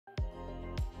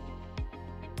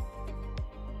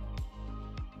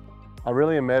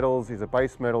Aurelia Metals is a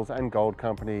base metals and gold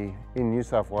company in New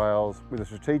South Wales with a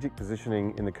strategic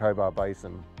positioning in the Cobar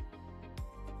Basin.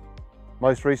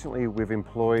 Most recently, we've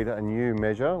employed a new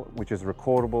measure, which is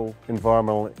recordable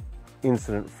environmental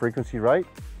incident frequency rate.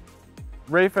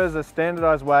 REFA is a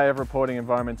standardised way of reporting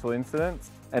environmental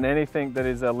incidents, and anything that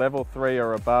is a level 3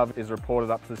 or above is reported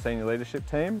up to the senior leadership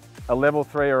team. A level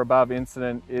 3 or above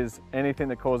incident is anything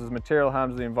that causes material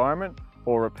harm to the environment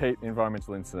or repeat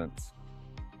environmental incidents.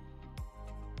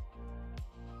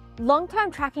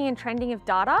 Long-term tracking and trending of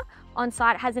data on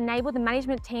site has enabled the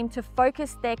management team to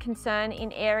focus their concern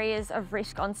in areas of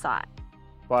risk on site.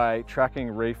 By tracking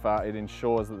REFA, it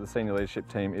ensures that the senior leadership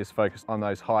team is focused on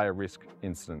those higher risk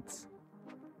incidents.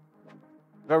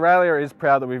 Aurelia is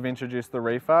proud that we've introduced the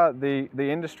REFA.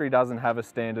 The industry doesn't have a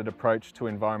standard approach to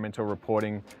environmental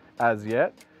reporting as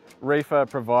yet. REFA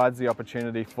provides the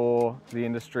opportunity for the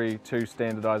industry to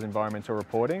standardise environmental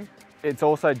reporting. It's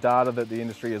also data that the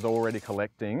industry is already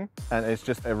collecting, and it's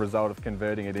just a result of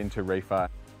converting it into REFA.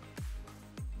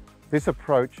 This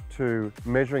approach to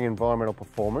measuring environmental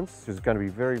performance is going to be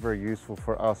very, very useful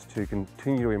for us to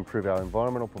continue to improve our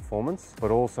environmental performance,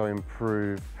 but also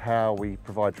improve how we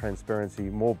provide transparency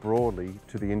more broadly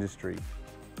to the industry.